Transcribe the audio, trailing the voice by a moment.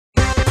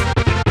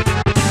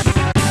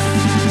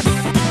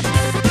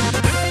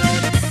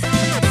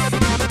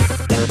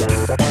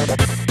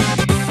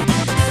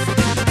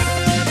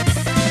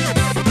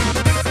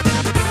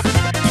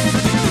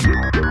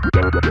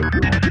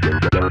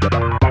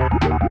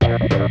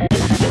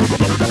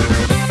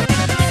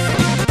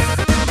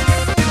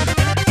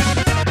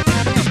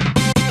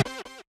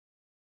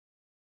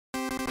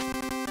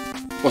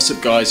What's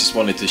up guys, just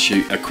wanted to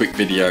shoot a quick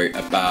video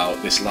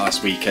about this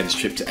last weekend's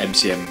trip to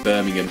MCM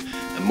Birmingham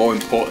and more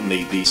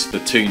importantly the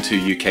Splatoon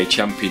 2 UK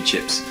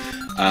Championships.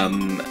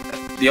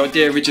 The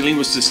idea originally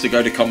was just to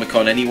go to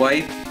Comicon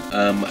anyway,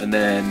 and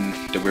then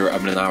we were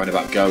having an hour and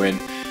about going,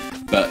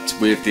 but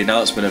with the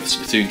announcement of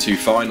Splatoon 2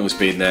 finals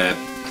being there,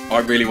 I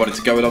really wanted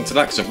to go along to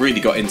that because I've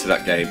really got into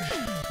that game.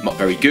 I'm not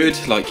very good,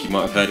 like you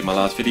might have heard in my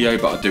last video,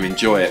 but I do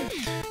enjoy it.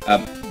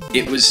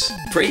 It was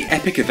a pretty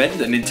epic event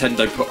that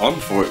Nintendo put on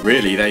for it,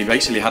 really. They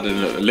basically had a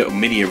little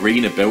mini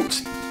arena built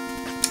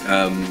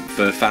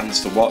for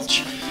fans to watch.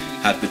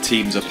 Had the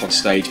teams up on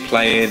stage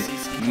playing.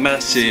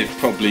 Massive,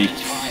 probably,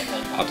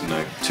 I don't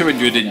know,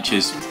 200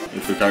 inches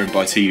if we're going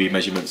by TV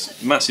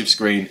measurements. Massive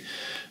screen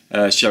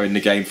showing the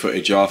game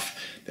footage off.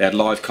 They had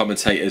live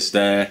commentators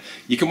there.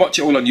 You can watch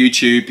it all on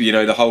YouTube, you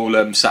know, the whole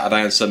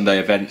Saturday and Sunday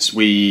events.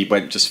 We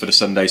went just for the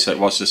Sunday, so it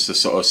was just the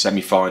sort of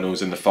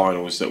semi-finals and the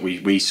finals that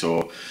we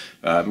saw.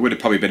 It would have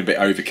probably been a bit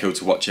overkill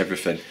to watch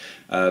everything.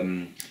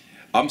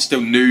 I'm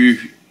still new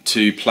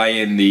to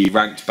playing the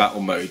ranked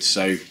battle mode,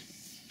 so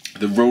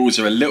the rules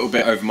are a little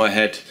bit over my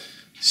head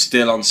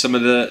still on some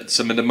of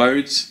the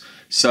modes.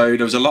 So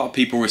there was a lot of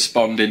people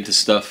responding to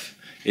stuff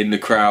in the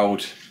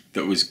crowd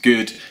that was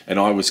good, and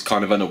I was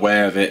kind of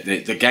unaware of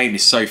it. The game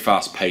is so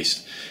fast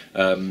paced.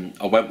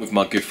 I went with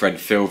my good friend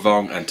Phil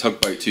Vong, and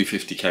Tugboat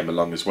 250 came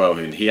along as well,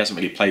 and he hasn't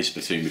really played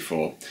Splatoon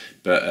before,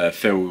 but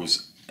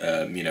Phil's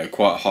you know,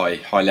 quite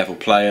a high level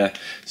player,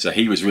 so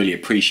he was really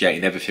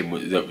appreciating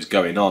everything that was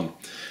going on.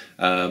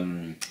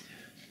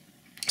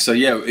 So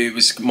yeah, it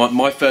was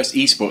my first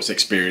esports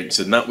experience,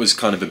 and that was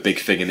kind of a big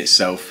thing in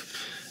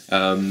itself.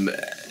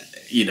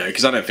 You know,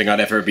 because I don't think I'd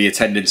ever be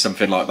attending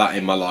something like that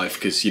in my life,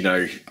 because, you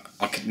know,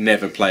 I could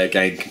never play a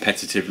game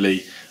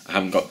competitively. I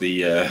haven't got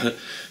the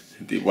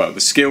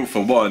skill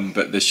for one,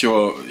 but the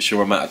sure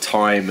amount of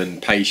time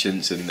and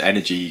patience and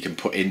energy you can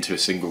put into a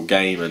single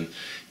game. And,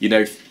 you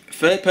know,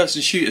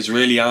 third-person shooters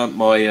really aren't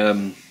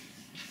my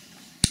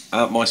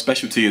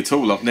specialty at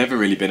all. I've never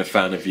really been a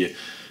fan of your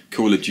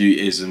Call of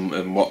Duties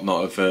and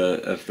whatnot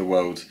of the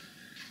world.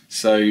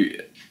 So,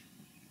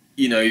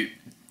 you know,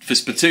 for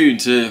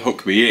Splatoon to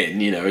hook me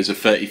in, you know, as a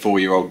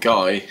 34-year-old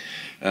guy,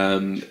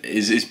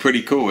 is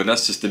pretty cool, and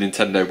that's just the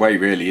Nintendo way,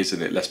 really,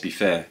 isn't it? Let's be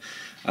fair.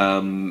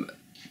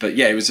 But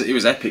yeah, it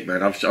was epic,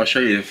 man. I'll show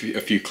you a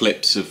few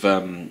clips of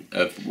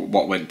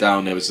what went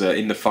down. There was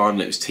in the final,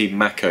 it was Team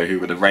Mako who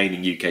were the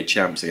reigning UK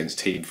champs against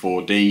Team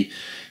 4D.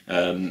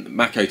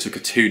 Mako took a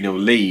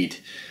 2-0 lead.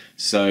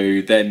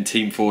 So then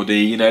Team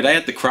 4D, you know, they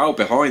had the crowd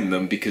behind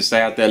them because they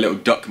had their little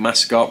duck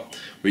mascot,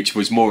 which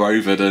was more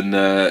over than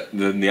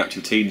the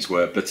actual teams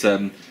were. But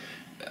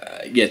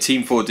yeah,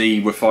 Team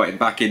 4D were fighting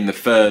back in the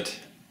third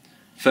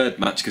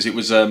match, because it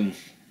was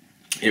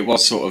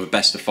sort of a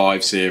best of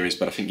 5 series,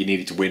 but I think you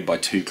needed to win by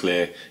 2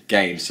 clear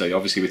games. So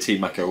obviously with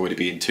Team Mako already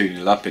being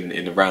 2-0 up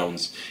in the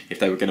rounds, if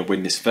they were going to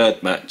win this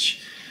third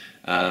match,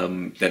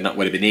 then that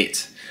would have been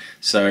it.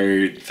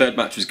 So third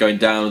match was going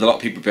down with a lot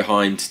of people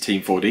behind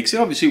Team 4D, because they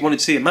obviously wanted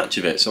to see a match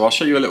of it. So I'll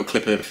show you a little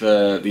clip of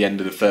the end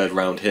of the third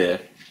round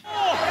here.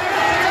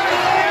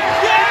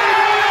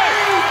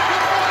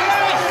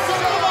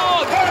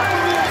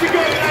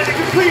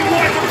 Complete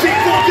white from Team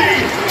 4D,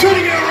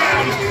 turning it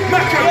around.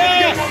 Mako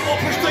get one more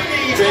push they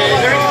need.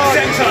 They're into the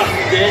centre.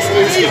 This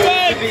is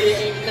going to be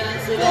a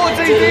massive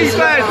 4D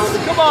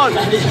defense, come on.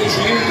 That is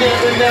you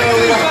never know,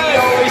 like we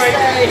always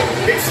say.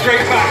 It's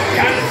straight back.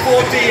 Can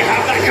 4D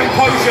have that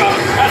composure?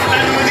 As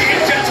then when the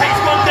engine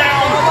takes one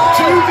down,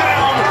 2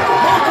 down.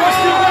 Mako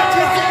still back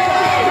to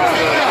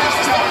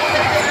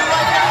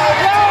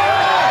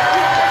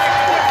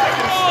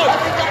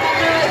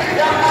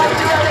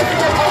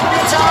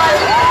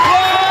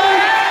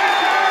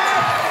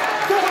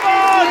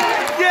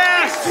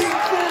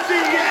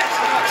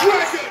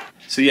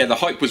So yeah, the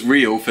hype was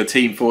real for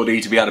Team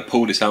 4D to be able to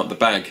pull this out of the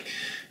bag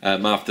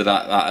after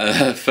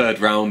that third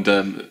round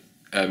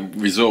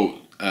result.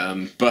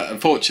 But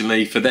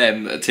unfortunately for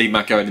them, Team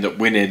Mako ended up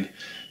winning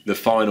the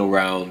final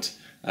round.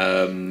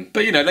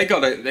 But you know, they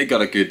got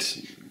a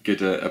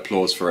good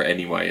applause for it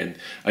anyway,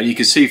 and you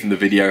can see from the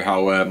video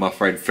how my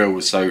friend Phil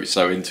was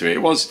so into it.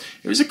 It was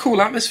a cool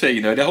atmosphere,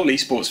 you know. The whole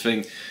esports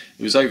thing,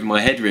 it was over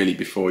my head really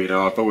before. You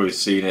know, I've always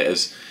seen it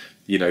as,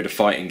 you know, the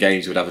fighting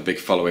games would have a big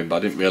following, but I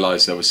didn't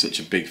realise there was such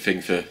a big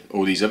thing for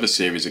all these other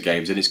series of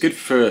games. And it's good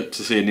to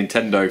see a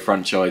Nintendo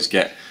franchise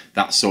get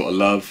that sort of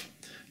love,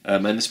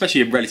 and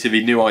especially a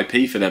relatively new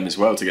IP for them as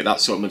well, to get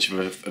that sort of much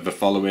of a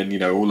following, you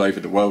know, all over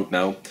the world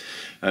now.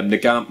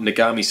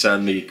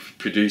 Nagami-san, the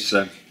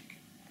producer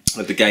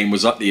of the game,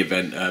 was at the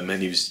event,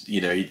 and he was,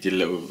 you know, he did a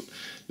little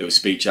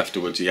speech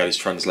afterwards. He had his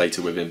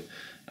translator with him.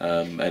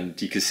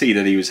 And you can see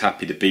that he was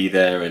happy to be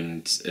there,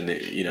 and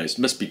it, you know, it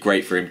must be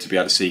great for him to be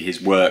able to see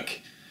his work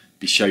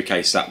be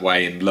showcased that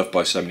way and loved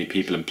by so many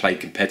people and played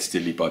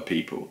competitively by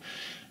people.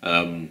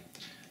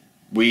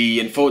 We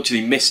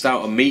unfortunately missed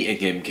out on meeting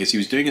him because he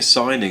was doing a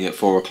signing at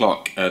 4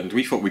 o'clock, and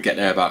we thought we'd get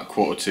there about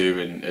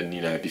 1:45 and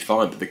you know, it'd be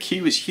fine. But the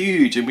queue was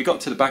huge, and we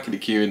got to the back of the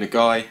queue, and the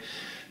guy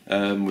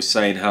was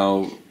saying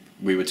how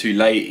we were too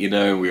late, you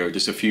know. We were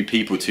just a few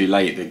people too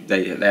late.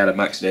 They had a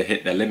max, they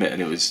hit their limit,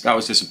 and that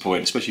was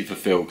disappointing, especially for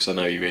Phil, because I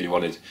know he really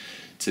wanted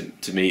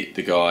to meet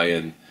the guy,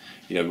 and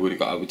you know,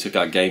 we took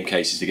out game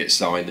cases to get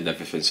signed and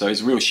everything. So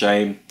it's a real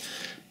shame,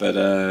 but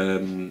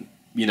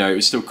you know, it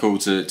was still cool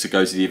to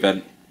go to the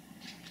event.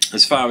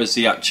 As far as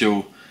the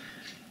actual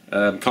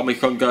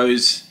Comic-Con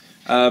goes,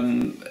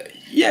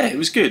 yeah, it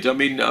was good. I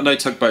mean, I know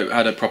Tugboat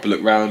had a proper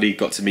look round. He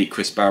got to meet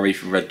Chris Barry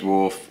from Red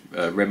Dwarf,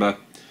 Rimmer,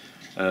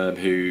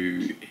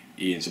 who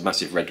Ian's a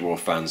massive Red Dwarf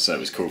fan, so it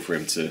was cool for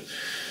him to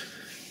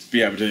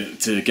be able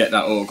to get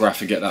that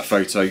autograph and get that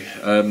photo.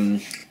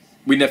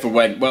 We never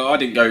went, well, I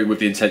didn't go with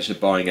the intention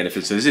of buying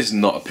anything, so this is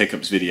not a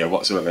pickups video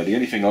whatsoever. The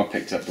only thing I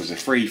picked up was a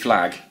free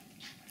flag,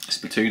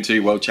 Splatoon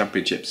 2 World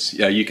Championships,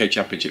 UK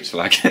Championships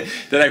flag that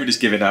they were just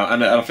giving out,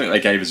 and I think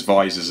they gave us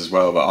visors as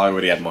well, but I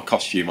already had my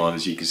costume on,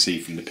 as you can see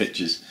from the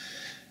pictures.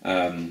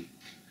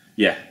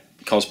 Yeah,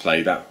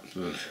 cosplay that.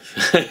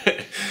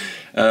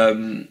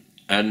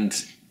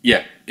 And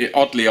yeah,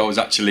 oddly I was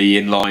actually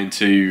in line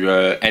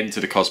to enter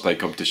the cosplay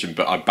competition,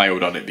 but I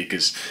bailed on it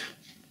because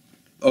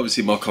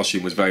obviously my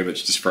costume was very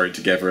much just thrown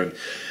together, and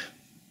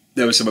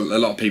there were a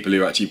lot of people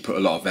who actually put a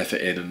lot of effort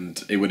in,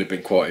 and it would have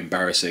been quite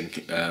embarrassing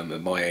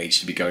at my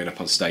age to be going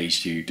up on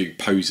stage to do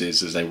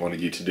poses as they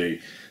wanted you to do.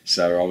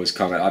 So I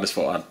just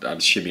thought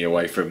I'd shimmy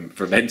away from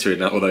entering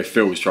that, although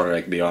Phil was trying to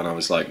egg me on. I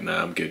was like,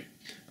 nah, I'm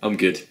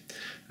good.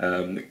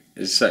 There's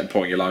a certain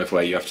point in your life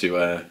where you have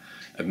to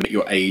admit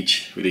your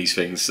age with these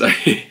things, so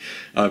I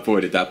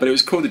avoided that. But it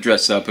was cool to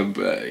dress up and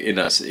in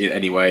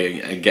any way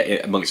and get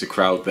it amongst the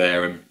crowd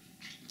there. And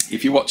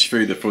if you watch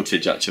through the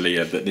footage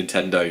actually that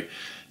Nintendo,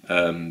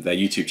 their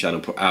YouTube channel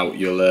put out,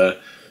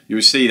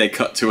 you'll see they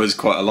cut to us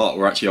quite a lot.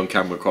 We're actually on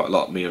camera quite a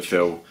lot, me and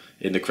Phil,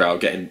 in the crowd,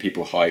 getting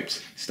people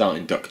hyped,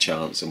 starting duck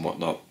chants and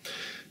whatnot.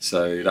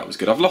 So that was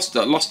good. I've lost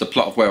the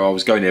plot of where I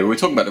was going here. We were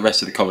talking about the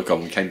rest of the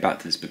Comic-Con. We came back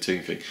to this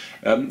Splatoon thing.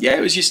 Yeah,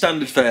 it was your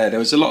standard fare. There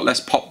was a lot less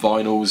pop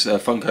vinyls,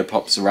 Funko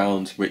Pops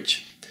around,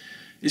 which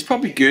is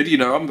probably good. You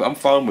know, I'm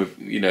fine with,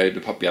 you know,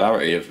 the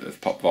popularity of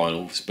pop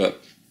vinyls,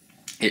 but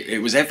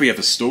it was every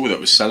other store that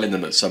was selling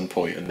them at some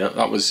point, and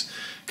that was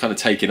kind of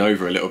taking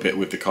over a little bit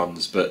with the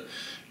cons. But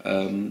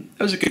there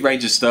was a good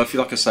range of stuff.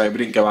 Like I say, we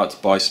didn't go out to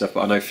buy stuff,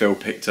 but I know Phil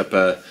picked up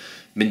a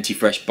minty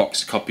fresh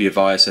box copy of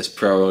ISS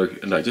Pro,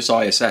 no, just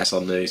ISS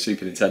on the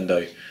Super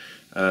Nintendo.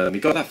 He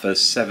got that for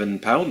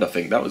 £7, I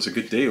think. That was a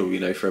good deal, you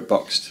know, for a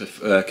boxed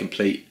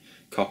complete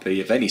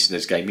copy of any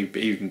SNES game,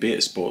 even be it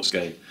a sports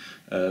game.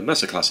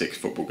 That's a classic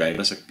football game.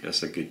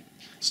 That's a good,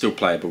 still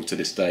playable to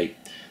this day.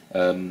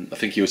 I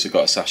think he also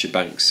got a Sasha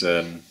Banks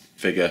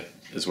figure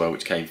as well,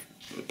 which came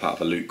part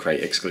of a Loot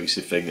Crate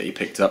exclusive thing that he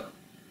picked up.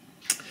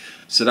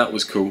 So that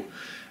was cool.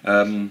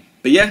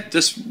 But yeah,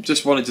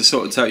 just wanted to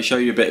sort of show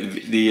you a bit of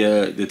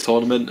the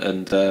tournament,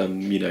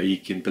 and you know, you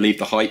can believe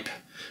the hype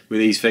with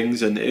these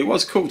things, and it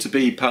was cool to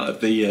be part of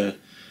the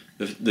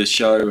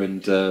show,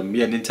 and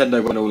yeah,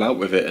 Nintendo went all out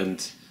with it,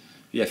 and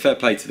yeah, fair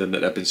play to them that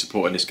they've been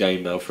supporting this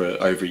game now for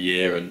over a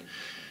year, and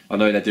I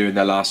know they're doing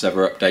their last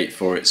ever update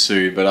for it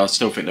soon, but I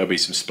still think there'll be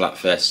some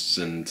Splatfests,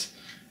 and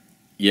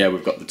yeah,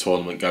 we've got the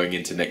tournament going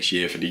into next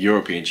year for the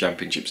European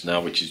Championships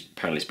now, which is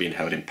apparently being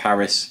held in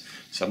Paris,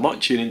 so I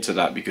might tune into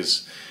that,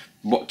 because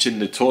watching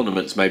the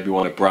tournaments made me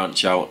want to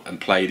branch out and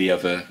play the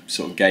other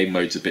sort of game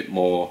modes a bit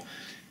more,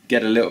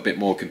 get a little bit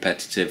more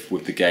competitive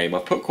with the game.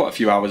 I've put quite a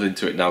few hours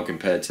into it now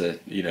compared to,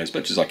 you know, as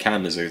much as I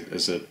can as a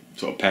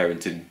sort of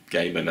parenting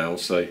gamer now.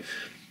 So,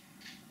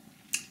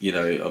 you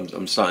know,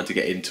 I'm starting to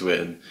get into it,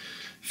 and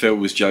Phil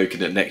was joking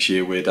that next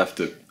year we'd have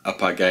to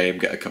up our game,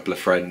 get a couple of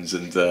friends,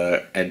 and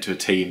enter a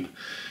team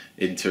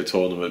into a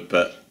tournament.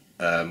 But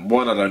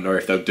one, I don't know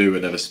if they'll do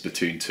another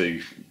Splatoon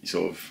 2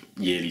 sort of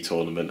yearly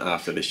tournament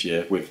after this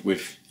year,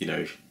 with you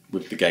know,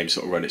 with the game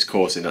sort of run its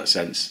course in that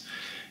sense.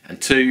 And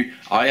two,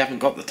 I haven't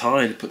got the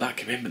time to put that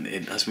commitment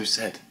in, as we've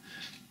said,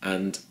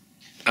 and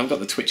I haven't got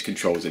the Twitch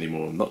controls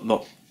anymore. I'm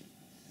not,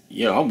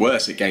 you know, I'm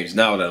worse at games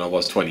now than I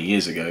was 20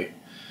 years ago.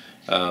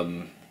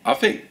 I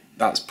think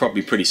that's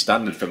probably pretty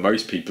standard for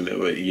most people that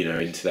were, you know,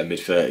 into their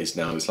mid-30s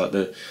now. It's like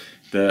the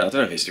I don't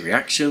know if it's the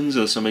reactions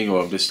or something,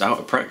 or I'm just out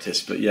of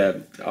practice, but yeah,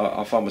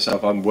 I find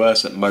myself, I'm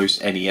worse at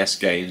most NES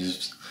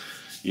games,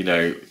 you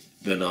know,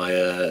 than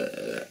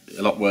a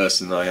lot worse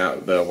than I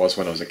was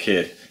when I was a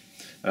kid.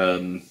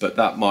 But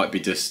that might be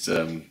just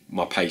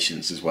my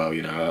patience as well,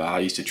 you know. I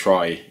used to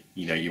try,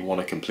 you know, you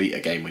want to complete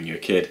a game when you're a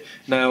kid.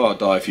 Now I'll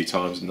die a few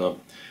times and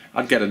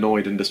I'd get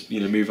annoyed and just,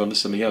 you know, move on to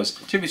something else.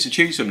 Too much to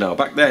choose from now.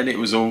 Back then it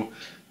was all,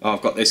 oh,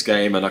 I've got this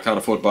game and I can't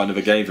afford to buy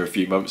another game for a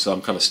few months, so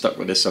I'm kind of stuck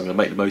with this, so I'm going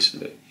to make the most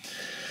of it.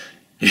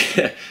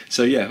 Yeah,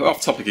 so yeah,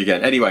 off topic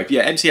again. Anyway,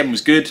 yeah, MCM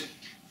was good.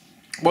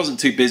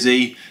 Wasn't too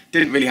busy.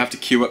 Didn't really have to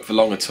queue up for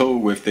long at all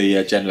with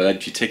the general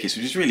entry tickets,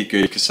 which is really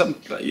good, because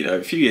you know,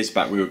 a few years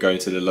back we were going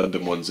to the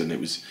London ones and it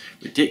was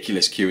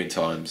ridiculous queuing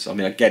times. I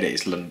mean, I get it,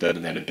 it's London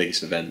and they're the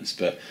biggest events,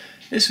 but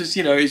this was,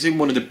 you know, it was in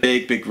one of the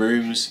big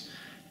rooms.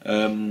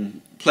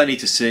 Plenty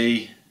to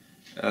see.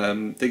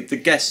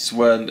 The guests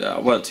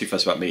weren't too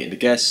fussed about meeting the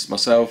guests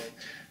myself.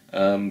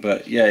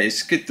 But yeah,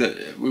 it's good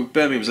that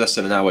Birmingham's less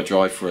than an hour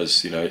drive for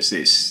us. You know, it's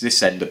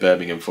this end of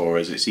Birmingham for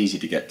us. It's easy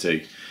to get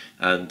to,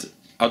 and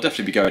I'll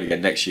definitely be going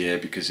again next year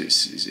because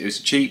it's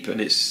cheap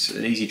and it's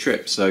an easy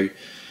trip. So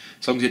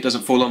as long as it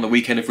doesn't fall on the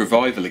weekend of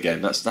Revival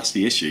again, that's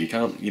the issue. You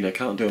can't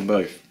do them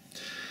both.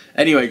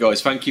 Anyway,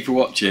 guys, thank you for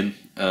watching.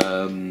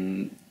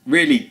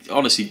 Really,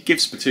 honestly, give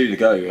Splatoon a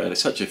go. And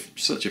it's such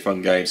a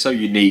fun game, so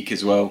unique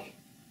as well.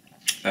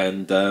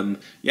 And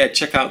yeah,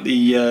 check out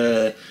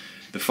the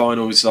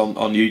finals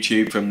on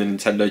YouTube from the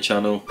Nintendo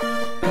channel.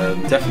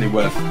 Definitely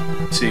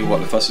worth seeing what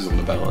the fuss is all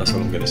about. That's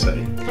what I'm going to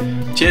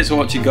say. Cheers for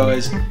watching,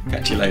 guys.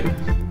 Catch you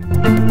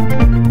later.